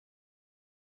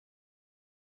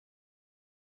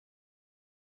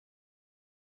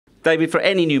David, for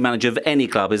any new manager of any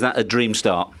club, is that a dream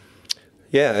start?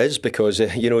 Yeah, it is, because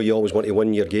you always want to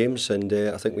win your games, and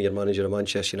I think when you're manager of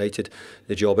Manchester United,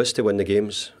 the job is to win the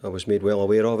games. I was made well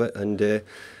aware of it, and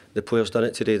the players done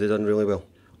it today. They done really well.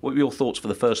 What were your thoughts for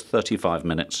the first 35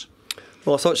 minutes?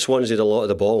 Well, I thought Swansea had a lot of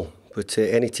the ball, but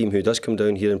any team who does come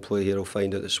down here and play here will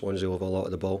find out that Swansea will have a lot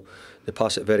of the ball. They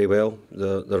pass it very well.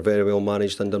 They're very well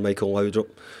managed under Michael Laudrup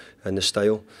and the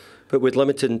style, but we'd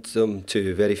limited them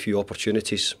to very few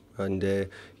opportunities. And at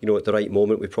the right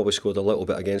moment, we probably scored a little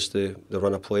bit against the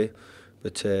run of play,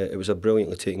 but it was a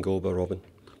brilliantly taken goal by Robin.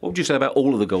 What would you say about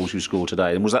all of the goals you scored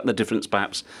today? And was that the difference,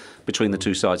 perhaps, between the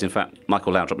two sides? In fact,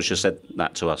 Michael Laudrup has just said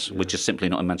that to us. We're just simply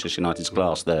not in Manchester United's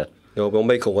class there. No, well,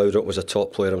 Michael Laudrup was a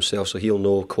top player himself, so he'll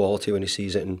know quality when he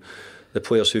sees it. And the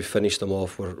players who finished them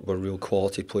off were real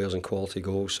quality players and quality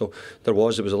goals. So there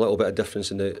was a little bit of difference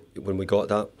when we got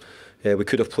that. We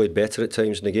could have played better at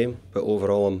times in the game, but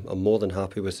overall I'm more than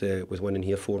happy with winning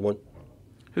here 4-1.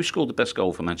 Who scored the best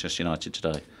goal for Manchester United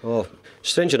today? Oh,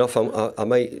 strange enough, I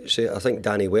might say I think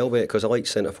Danny Welbeck, because I like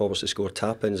centre forwards to score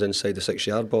tap-ins inside the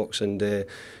 6-yard box, and if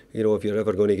you're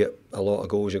ever going to get a lot of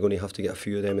goals, you're going to have to get a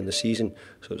few of them in the season.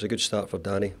 So it's a good start for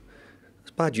Danny.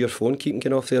 It's bad your phone keeping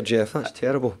going off there, Jeff. That's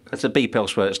terrible. It's a beep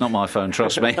elsewhere. It's not my phone,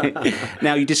 trust me.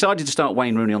 Now, you decided to start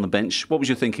Wayne Rooney on the bench. What was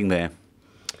your thinking there?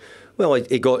 Well,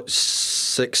 he got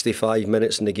 65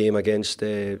 minutes in the game against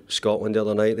Scotland the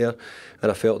other night there, and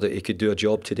I felt that he could do a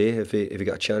job today if he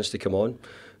got a chance to come on.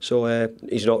 So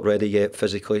he's not ready yet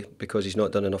physically because he's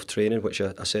not done enough training, which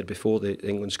I said before the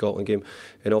England-Scotland game,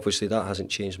 and obviously that hasn't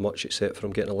changed much except for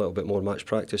him getting a little bit more match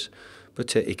practice.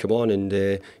 But he came on and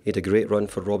he had a great run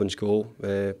for Robin's goal,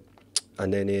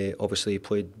 and then obviously he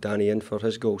played Danny in for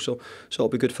his goal. So it'll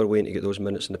be good for Wayne to get those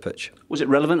minutes in the pitch. Was it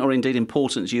relevant or indeed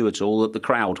important to you at all that the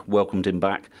crowd welcomed him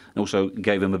back and also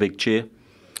gave him a big cheer?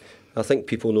 I think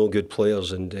people know good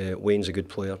players, and Wayne's a good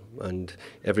player, and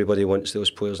everybody wants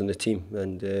those players in the team,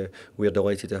 and we're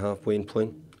delighted to have Wayne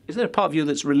playing. Is there a part of you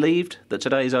that's relieved that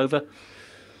today is over?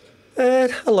 A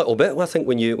little bit. I think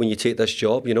when you take this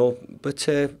job, but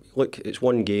look, it's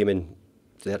one game in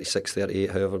 36,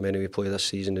 38, however many we play this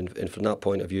season, and from that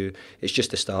point of view, it's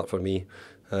just a start for me.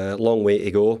 Long way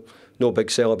to go. No big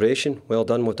celebration. Well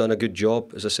done. We've done a good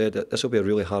job. As I said, this will be a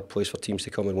really hard place for teams to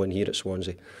come and win here at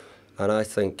Swansea. And I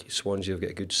think Swansea have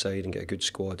got a good side and get a good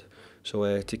squad.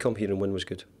 So to come here and win was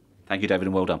good. Thank you, David,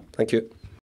 and well done. Thank you.